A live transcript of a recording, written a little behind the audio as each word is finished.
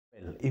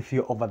if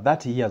you're over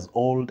 30 years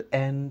old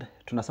and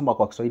tunasema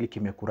kwa Kiswahili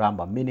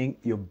kimekuramba, meaning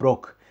you're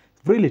broke,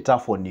 it's really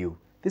tough on you.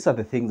 These are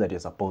the things that you're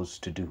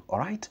supposed to do, all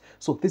right?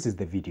 So this is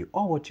the video.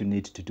 All what you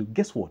need to do,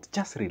 guess what?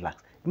 Just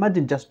relax.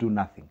 Imagine just do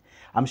nothing.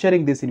 I'm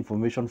sharing this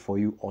information for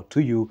you or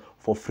to you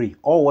for free.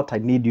 All what I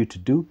need you to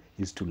do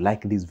is to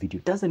like this video.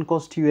 It doesn't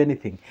cost you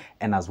anything,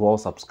 and as well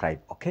subscribe,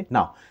 okay?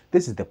 Now,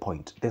 this is the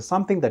point. There's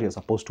something that you're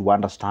supposed to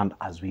understand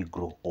as we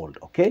grow old,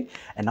 okay?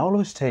 And I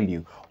always tell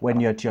you, when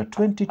you're at your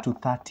 20 to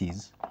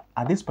 30s,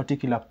 at this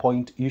particular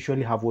point, you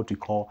usually have what we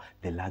call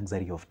the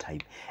luxury of time.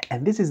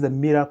 And this is the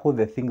miracle,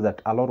 the thing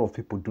that a lot of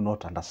people do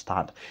not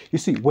understand. You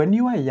see, when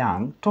you are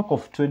young, talk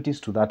of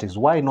 20s to 30s,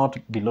 why not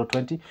below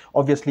 20?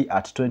 Obviously,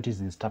 at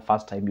 20s is the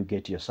first time you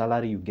get your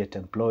salary, you get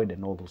employed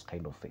and all those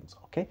kind of things,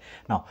 okay?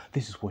 Now,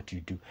 this is what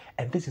you do.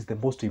 And this is the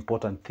most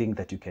important thing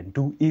that you can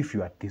do if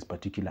you're at this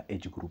particular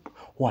age group.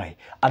 Why?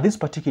 At this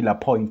particular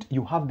point,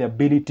 you have the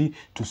ability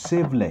to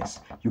save less.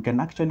 You can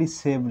actually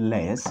save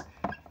less.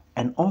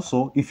 And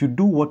also, if you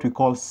do what we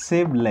call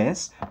save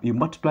less, you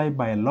multiply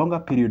by a longer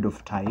period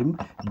of time,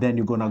 then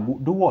you're gonna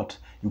do what?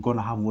 You're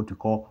gonna have what we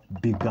call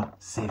bigger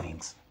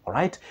savings. All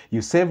right?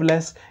 You save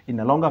less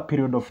in a longer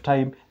period of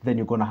time, then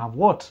you're gonna have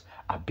what?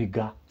 A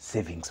bigger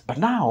savings. But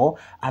now,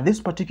 at this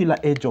particular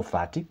age of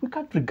 30, we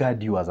can't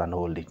regard you as an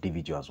old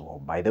individual as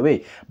well, by the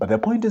way. But the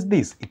point is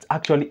this, it's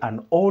actually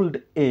an old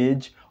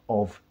age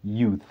of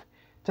youth.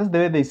 Just the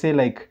way they say,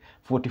 like,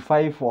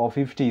 45 or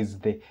 50 is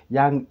the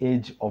young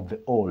age of the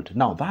old.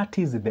 Now, that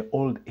is the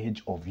old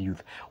age of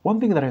youth.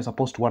 One thing that you're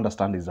supposed to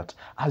understand is that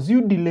as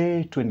you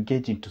delay to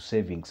engage into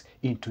savings,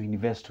 into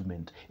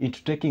investment,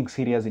 into taking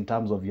serious in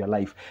terms of your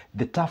life,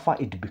 the tougher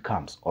it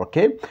becomes,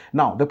 okay?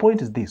 Now, the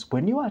point is this.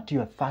 When you're at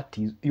your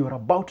 30s, you're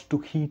about to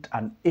hit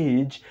an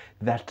age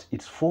that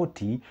it's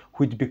 40,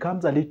 which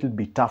becomes a little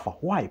bit tougher.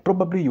 Why?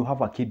 Probably you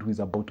have a kid who is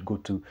about to go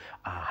to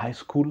high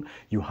school,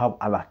 you have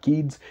other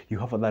kids, you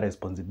have other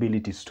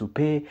responsibilities to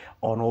pay,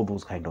 on all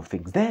those kind of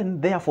things.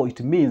 Then, therefore,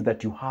 it means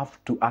that you have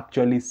to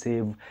actually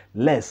save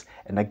less.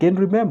 And again,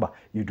 remember,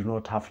 you do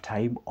not have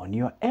time on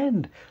your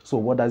end. So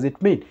what does it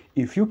mean?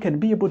 If you can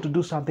be able to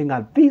do something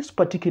at this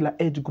particular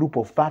age group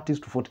of 30s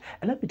to 40,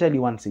 and let me tell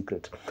you one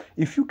secret.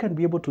 If you can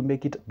be able to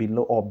make it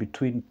below or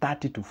between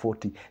 30 to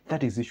 40,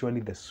 that is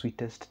usually the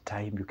sweetest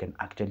time you can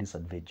actually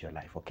salvage your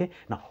life, okay?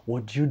 Now,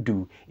 what do you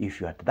do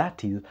if you're at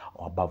 30s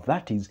or above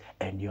 30s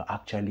and you're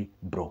actually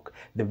broke?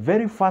 The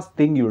very first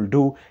thing you'll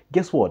do,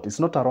 guess what? It's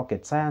not a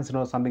rocket science, it's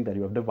not something that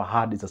you have never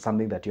had, it's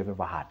something that you've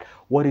ever had.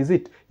 What is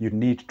it? You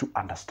need to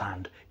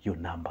understand your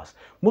numbers.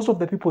 Most of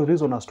the people, the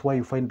reason as to why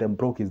you find them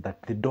broke is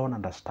that they don't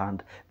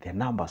understand their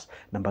numbers.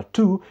 Number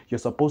two, you're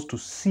supposed to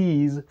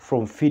cease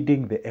from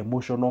feeding the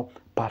emotional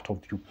part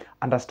of you.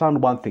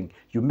 Understand one thing,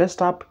 you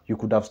messed up, you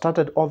could have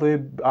started all the way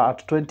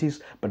at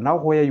 20s, but now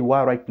where you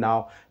are right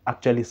now,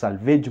 actually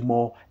salvage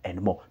more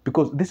and more.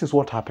 Because this is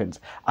what happens.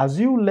 As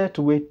you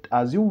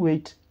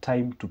wait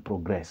time to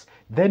progress,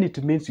 then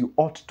it means you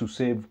ought to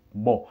save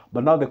more.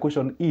 But now the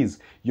question is,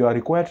 you are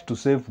required to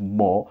save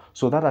more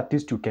so that at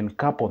least you can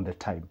cap on the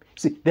time.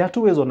 See, there are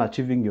two ways on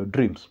achieving your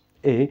dreams.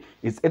 A,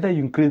 it's either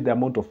you increase the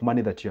amount of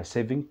money that you are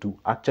saving to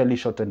actually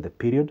shorten the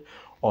period,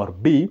 or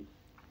B,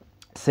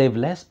 save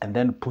less and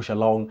then push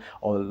along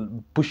or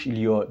push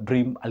your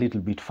dream a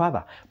little bit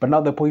further. But now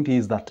the point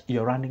is that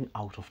you're running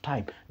out of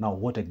time. Now,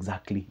 what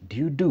exactly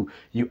do?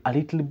 You a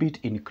little bit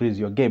increase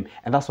your game.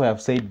 And that's why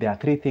I've said there are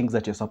three things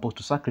that you're supposed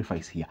to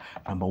sacrifice here.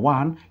 Number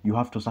one, you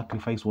have to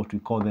sacrifice what we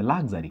call the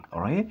luxury,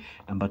 all right?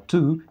 Number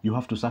two, you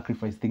have to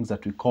sacrifice things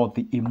that we call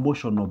the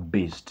emotional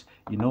based,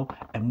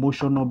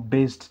 emotional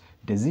based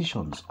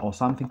decisions, or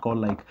something called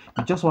like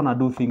you just want to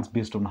do things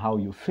based on how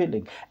you're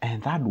feeling.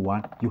 And that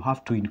one, you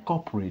have to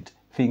incorporate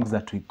things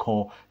that we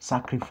call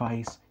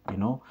sacrifice,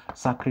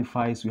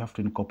 sacrifice. You have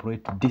to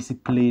incorporate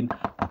discipline,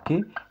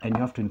 okay? And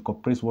you have to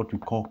incorporate what we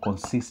call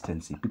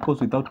consistency, because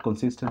without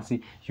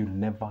consistency, you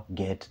never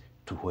get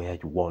to where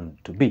you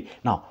want to be.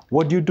 Now,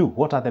 what do you do?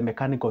 What are the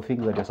mechanical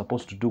things that you're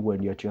supposed to do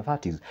when you're at your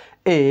 30s?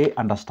 A,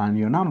 understand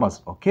your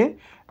numbers, okay?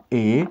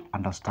 A,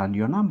 understand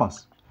your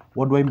numbers.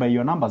 What do I mean by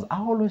your numbers? I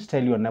always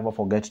tell you and never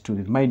forget to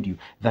remind you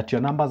that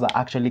your numbers are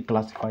actually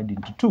classified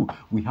into two.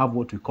 We have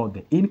what we call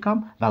the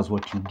income. That's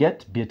what you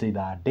get, be it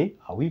either a day,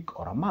 a week,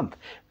 or a month.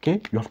 Okay?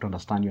 You have to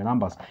understand your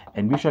numbers.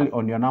 And usually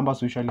on your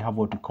numbers, we usually have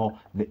what we call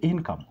the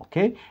income.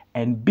 Okay?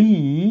 And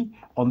B,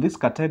 on this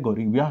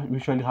category, we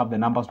usually have the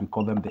numbers, we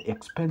call them the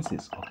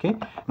expenses. Okay?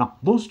 Now,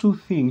 those two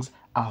things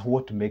are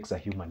what makes a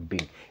human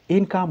being.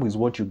 Income is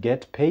what you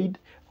get paid,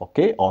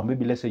 okay? Or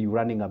maybe let's say you're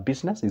running a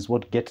business, is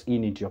what gets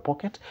into your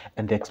pocket.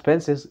 And the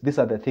expenses, these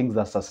are the things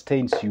that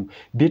sustains you.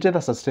 Be it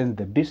either sustains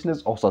the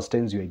business or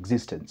sustains your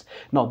existence.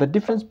 Now, the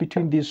difference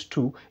between these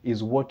two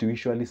is what we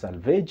usually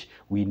salvage,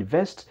 we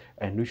invest,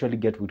 and usually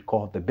get what we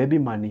call the baby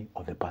money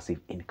or the passive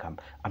income.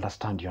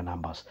 Understand your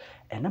numbers.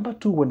 And number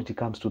two, when it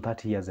comes to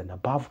 30 years and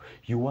above,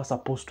 you are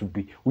supposed to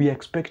be, we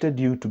expected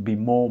you to be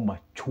more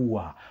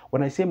mature.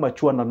 When I say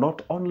mature,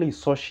 not only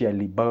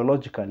socially,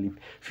 biologically,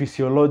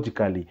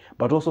 physiologically,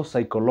 but also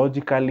psychologically,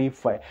 psychologically,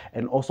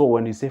 and also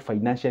when you say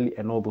financially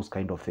and all those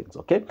kind of things,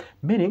 okay?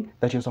 Meaning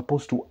that you're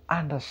supposed to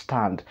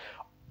understand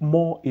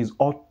more is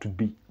ought to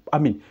be. I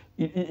mean,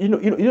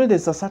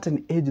 there's a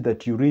certain age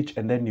that you reach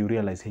and then you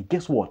realize, hey,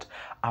 guess what?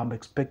 I'm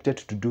expected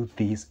to do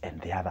this and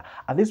the other.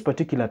 At this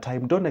particular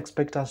time, don't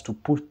expect us to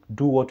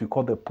do what we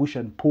call the push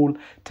and pull,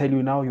 tell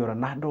you now you're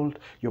an adult,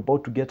 you're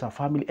about to get a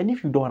family. And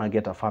if you don't want to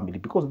get a family,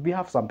 because we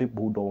have some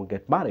people who don't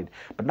get married.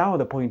 But now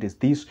the point is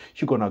this,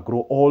 you're going to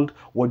grow old.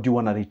 What do you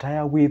want to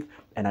retire with?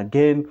 And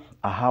again,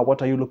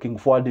 what are you looking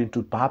forward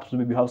into? Perhaps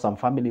maybe you have some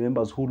family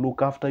members who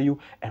look after you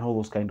and all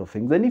those kind of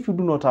things. And if you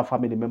do not have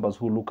family members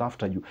who look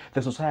after you,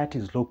 the society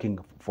is looking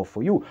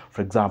for you.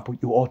 For example,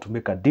 you ought to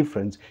make a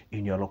difference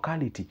in your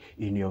locality,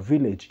 in your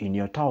village, in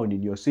your town,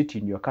 in your city,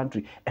 in your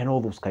country, and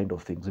all those kind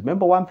of things.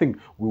 Remember one thing,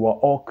 we were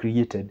all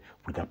created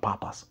with a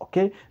purpose,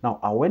 okay? Now,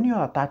 when you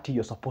are 30,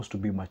 you're supposed to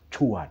be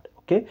matured,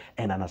 okay,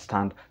 and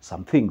understand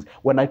some things.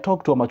 When I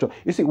talk to a mature,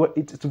 you see,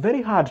 it's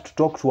very hard to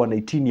talk to an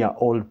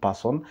 18-year-old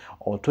person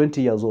or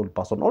 20 years old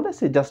person, or let's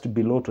say just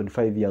below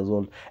 25 years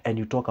old, and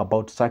you talk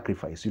about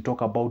sacrifice, you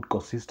talk about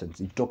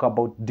consistency, you talk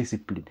about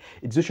discipline.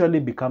 It usually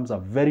becomes a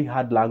very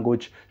hard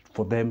language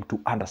for them to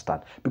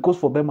understand, because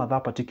for them at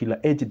that particular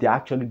age, they're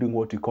actually doing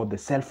what we call the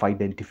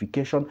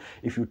self-identification.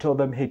 If you tell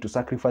them, hey, to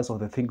sacrifice all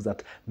the things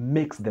that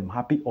makes them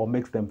happy or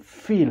makes them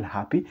feel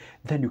happy,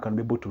 then you can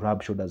be able to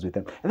rub shoulders with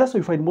them. And that's why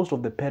you find most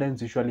of the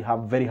parents usually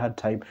have very hard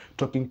time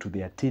talking to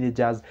their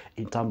teenagers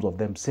in terms of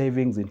them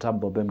savings, in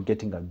terms of them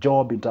getting a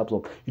job, in terms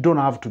of you don't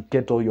have to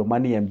get all your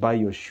money and buy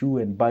your shoe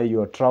and buy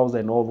your trouser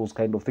and all those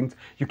kind of things.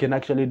 You can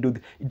actually do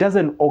it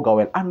doesn't augur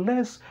well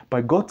unless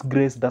by God's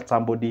grace that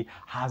somebody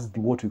has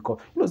what we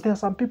call, there are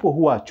some people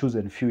who are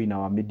chosen few in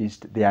our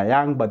midst. They are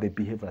young, but they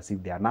behave as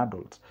if they are an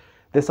adult.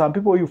 There's some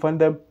people you find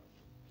them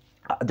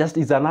just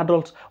is an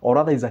adult, or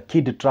rather is a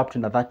kid trapped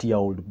in a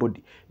 30-year-old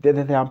body.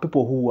 There are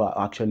people who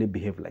actually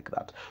behave like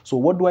that. So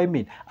what do I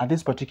mean? At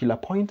this particular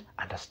point,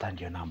 understand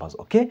your numbers,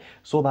 okay?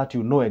 So that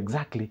you know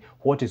exactly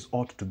what is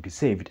ought to be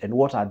saved and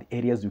what are the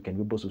areas you can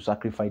be able to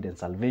sacrifice and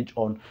salvage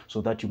on,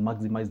 so that you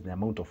maximize the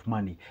amount of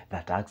money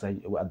that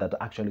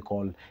actually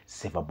called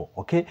savable,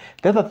 okay?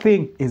 The other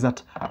thing is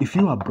that if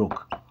you are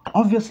broke,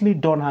 obviously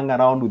don't hang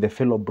around with the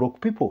fellow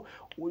broke people.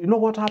 You know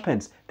what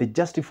happens? They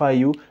justify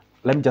you.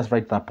 Let me just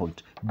write that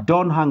point.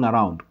 Don't hang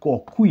around,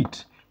 or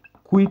quit,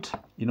 quit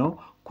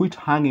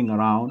hanging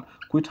around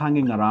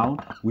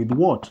with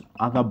what?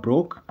 Other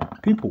broke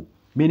people.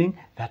 Meaning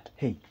that,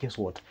 hey, guess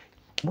what?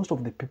 Most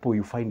of the people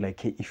you find, like,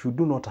 hey, if you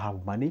do not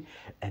have money,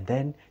 and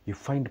then you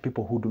find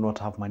people who do not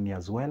have money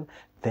as well,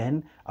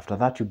 then after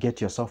that you get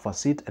yourself a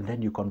seat and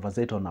then you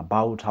conversate on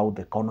about how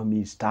the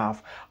economy is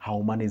tough, how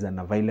money is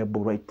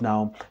unavailable right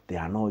now, there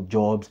are no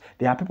jobs.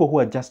 There are people who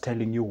are just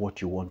telling you what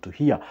you want to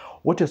hear.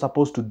 What you're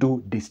supposed to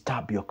do,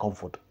 disturb your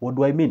comfort. What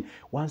do I mean?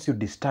 Once you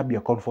disturb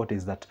your comfort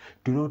is that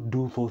do not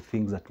do those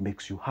things that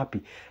makes you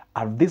happy.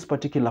 At this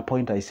particular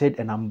point I said,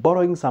 and I'm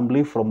borrowing some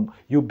leaf from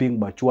you being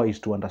mature, is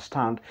to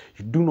understand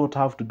you do not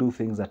have to do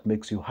things that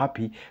makes you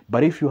happy,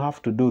 but if you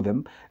have to do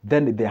them,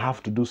 then they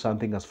have to do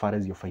something as far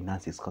as your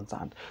finance is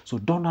concerned. So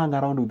don't hang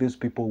around with these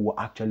people who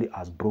are actually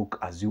as broke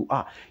as you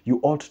are. You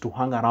ought to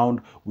hang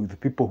around with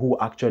people who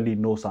actually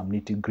know some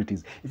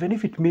nitty-gritties. Even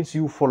if it means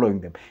you following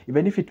them,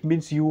 even if it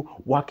means you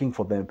working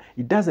for them,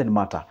 it doesn't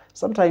matter.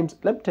 Sometimes,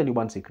 let me tell you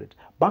one secret.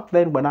 Back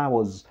then when I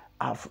was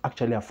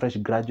actually a fresh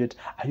graduate,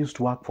 I used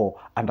to work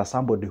under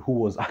somebody who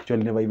was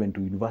actually never even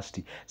to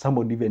university.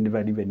 Somebody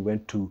never even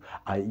went to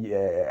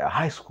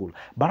high school.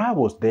 But I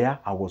was there,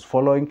 I was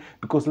following,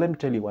 because let me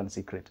tell you one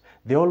secret.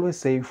 They always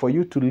say for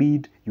you to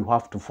lead, you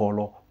have to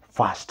follow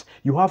fast.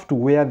 You have to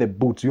wear the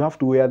boots, you have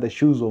to wear the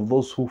shoes of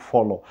those who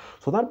follow,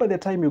 so that by the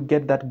time you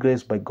get that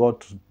grace by God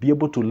to be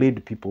able to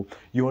lead people,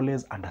 you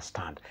always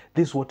understand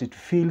this is what it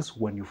feels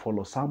when you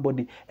follow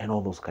somebody and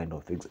all those kind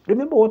of things.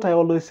 Remember what I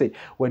always say,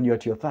 when you're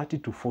at your 30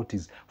 to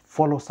 40s,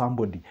 follow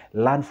somebody,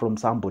 learn from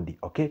somebody,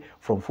 okay?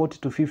 From 40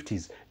 to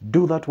 50s,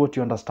 do that what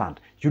you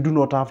understand. You do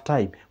not have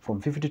time. From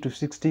 50 to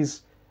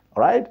 60s,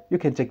 all right, you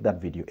can check that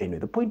video. Anyway,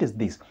 the point is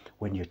this: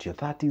 when you're at your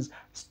 30s,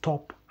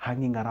 stop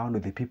hanging around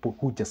with the people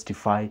who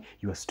justify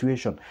your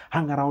situation.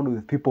 Hang around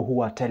with people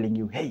who are telling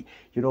you, hey,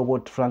 you know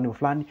what,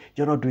 Flani,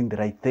 you're not doing the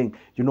right thing.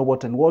 You know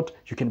what and what,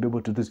 you can be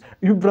able to do this.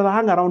 You'd rather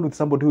hang around with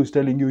somebody who is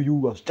telling you,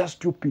 you are just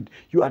stupid.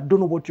 I don't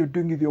know what you're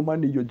doing with your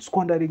money. You're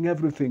squandering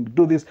everything.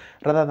 Do this,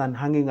 rather than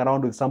hanging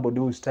around with somebody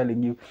who is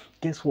telling you,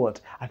 guess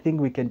what? I think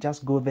we can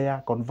just go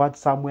there, convert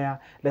somewhere.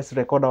 Let's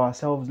record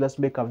ourselves. Let's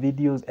make our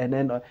videos. And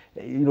then,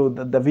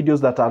 the videos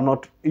that are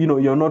not,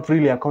 you're not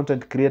really a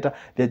content creator.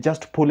 They're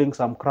just pulling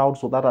some crowd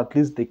so that at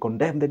least they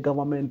condemn the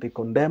government, they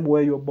condemn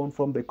where you're born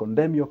from, they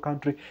condemn your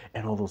country,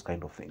 and all those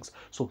kind of things.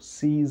 So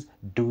cease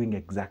doing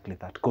exactly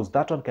that, because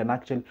that one can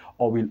actually,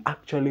 or will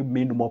actually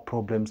mean more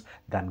problems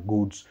than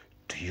goods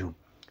to you.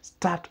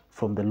 Start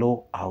from the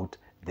low out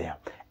there.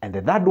 And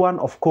the third one,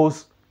 of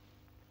course,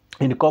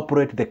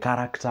 incorporate the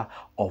character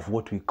of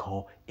what we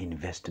call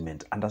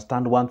investment.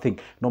 Understand one thing: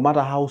 no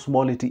matter how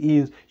small it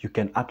is, you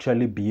can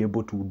actually be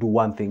able to do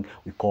one thing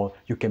we call,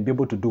 you can be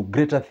able to do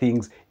greater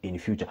things in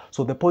future.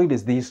 So the point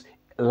is this: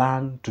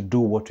 learn to do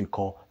what we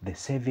call the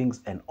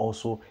savings and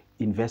also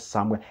invest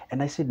somewhere.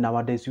 And I said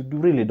nowadays you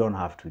really don't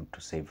have to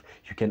save.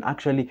 You can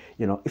actually,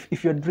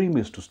 if your dream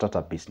is to start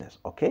a business,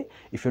 okay,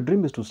 if your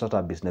dream is to start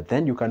a business,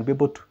 then you can be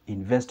able to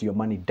invest your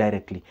money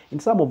directly in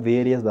some of the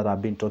areas that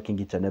I've been talking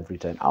each and every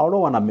time. I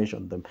don't want to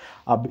mention them.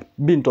 I've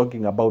been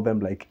talking about them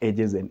like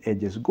ages and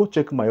ages. Go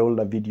check my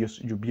older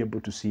videos, you'll be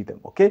able to see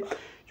them. Okay,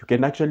 you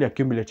can actually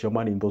accumulate your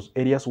money in those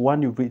areas.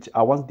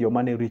 Once your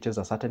money reaches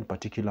a certain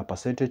particular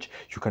percentage,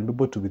 you can be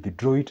able to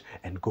withdraw it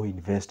and go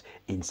invest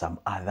in some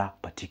other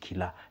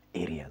particular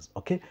areas.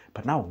 Okay,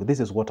 but now this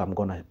is what I'm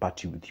gonna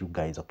part with you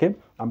guys. Okay,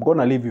 I'm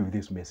gonna leave you with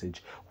this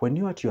message: when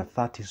you're at your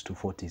 30s to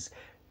 40s,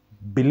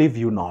 believe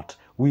you not,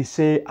 we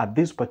say at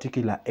this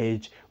particular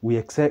age, we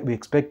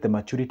expect the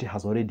maturity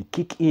has already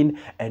kicked in,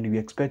 and we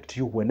expect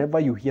you, whenever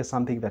you hear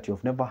something that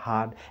you've never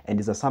heard and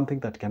is something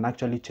that can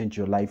actually change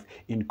your life,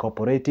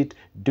 incorporate it,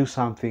 do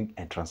something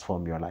and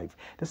transform your life.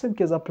 The same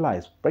case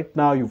applies. Right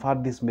now you've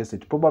heard this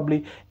message,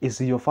 probably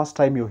it's your first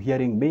time you're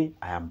hearing me.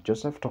 I am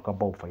Joseph, talk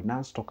about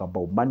finance, talk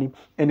about money,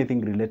 anything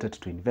related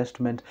to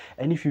investment.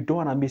 And if you don't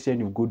want to miss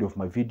any good of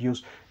my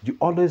videos, you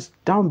always,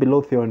 down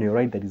below there on your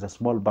right, there is a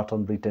small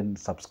button written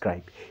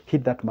subscribe.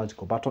 Hit that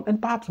magical button,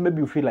 and perhaps maybe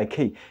you feel like,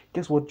 hey,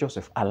 guess what,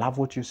 Joseph, I love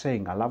what you're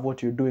saying, I love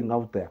what you're doing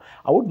out there.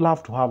 I would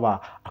love to have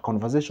a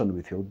conversation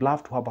with you. I would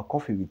love to have a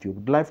coffee with you. I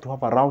would love to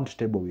have a round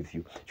table with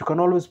you. You can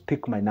always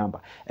pick my number,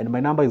 and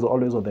my number is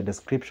always on the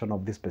description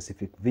of this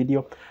specific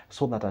video,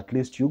 so that at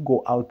least you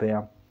go out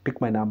there, pick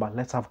my number,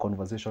 let's have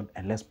conversation,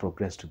 and let's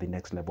progress to the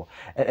next level.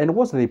 And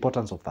what's the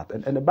importance of that?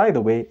 And by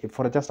the way,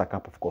 for just a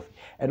cup of coffee.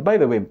 And by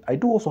the way, I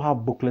do also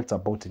have booklets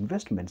about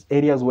investments,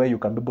 areas where you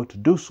can be able to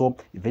do so,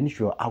 even if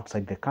you're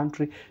outside the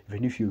country,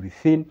 even if you're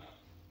within.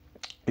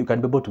 You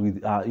can be able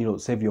to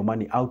save your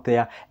money out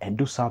there and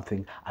do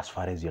something as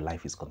far as your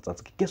life is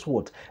concerned. Guess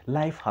what?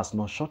 Life has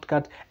no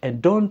shortcut,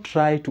 and don't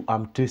try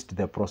to twist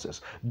the process.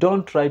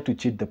 Don't try to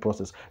cheat the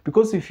process,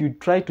 because if you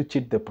try to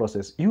cheat the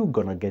process, you're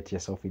gonna get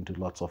yourself into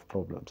lots of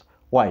problems.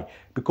 Why?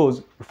 Because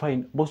you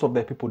find most of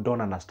the people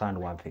don't understand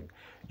one thing.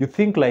 You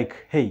think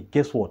like, hey,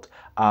 guess what?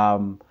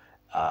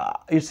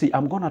 You see,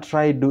 I'm gonna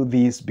try do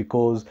this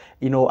because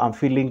I'm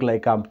feeling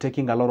like I'm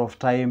taking a lot of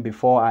time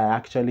before I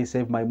actually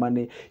save my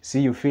money. See,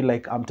 you feel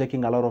like I'm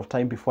taking a lot of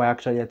time before I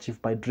actually achieve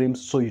my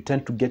dreams, so you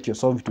tend to get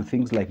yourself into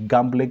things like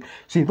gambling.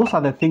 See, those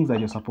are the things that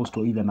you're supposed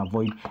to even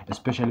avoid,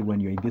 especially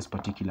when you're in this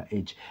particular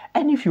age.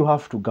 And if you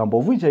have to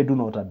gamble, which I do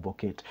not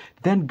advocate,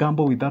 then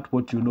gamble without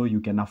what you know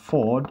you can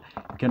afford.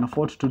 You can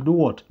afford to do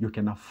what? You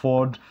can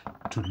afford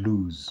to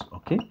lose.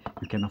 Okay,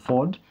 you can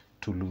afford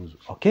to lose.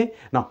 Okay,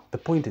 now the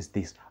point is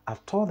this: at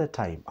all the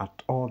time, I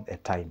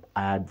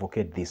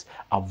advocate this: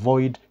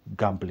 avoid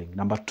gambling.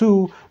 Number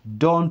two,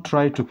 don't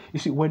try to, you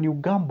see, when you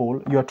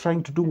gamble, you are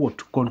trying to do what?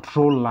 To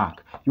control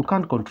luck. You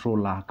can't control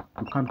luck.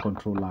 You can't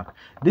control luck.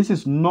 This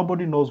is,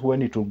 nobody knows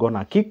when it will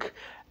gonna kick,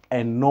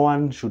 and no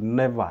one should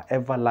never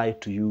ever lie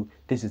to you.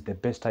 This is the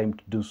best time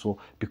to do so,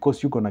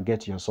 because you're gonna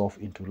get yourself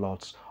into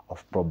lots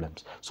of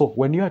problems. So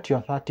when you're at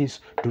your 30s,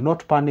 do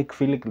not panic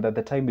feeling that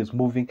the time is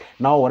moving.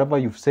 Now whatever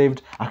you've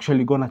saved,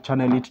 actually gonna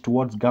channel it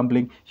towards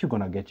gambling. You're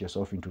gonna get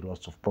yourself into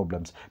lots of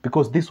problems,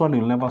 because this one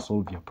will never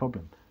solve your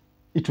problem.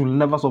 It will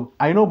never solve.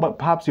 I know, but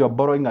perhaps you're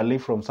borrowing a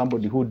leaf from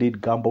somebody who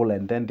did gamble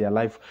and then their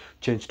life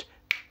changed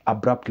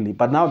abruptly.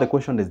 But now the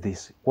question is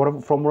this: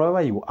 from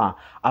wherever you are,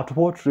 at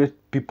what rate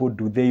people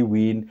do they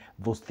win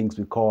those things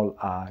we call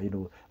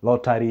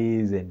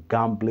lotteries and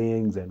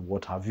gamblings and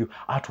what have you?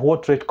 At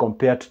what rate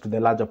compared to the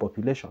larger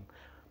population?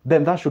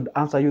 Then that should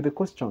answer you the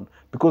question.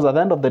 Because at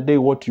the end of the day,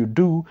 what you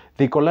do,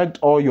 they collect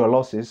all your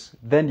losses,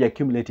 then they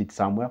accumulate it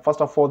somewhere.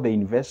 First of all, they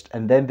invest,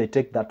 and then they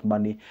take that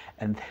money,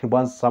 and then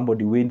once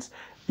somebody wins,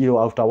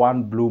 after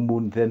one blue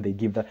moon, then they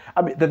give that.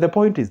 I mean, the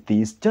point is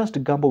this: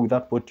 just gamble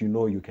without what you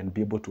know you can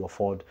be able to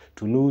afford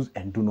to lose,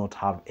 and do not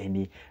have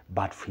any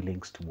bad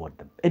feelings toward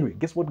them. Anyway,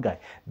 guess what, guy?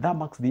 That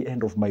marks the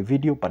end of my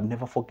video, but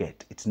never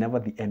forget, it's never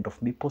the end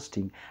of me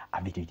posting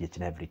a video each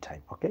and every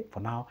time. Okay, for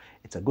now,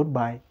 it's a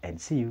goodbye, and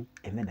see you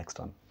in the next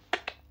one.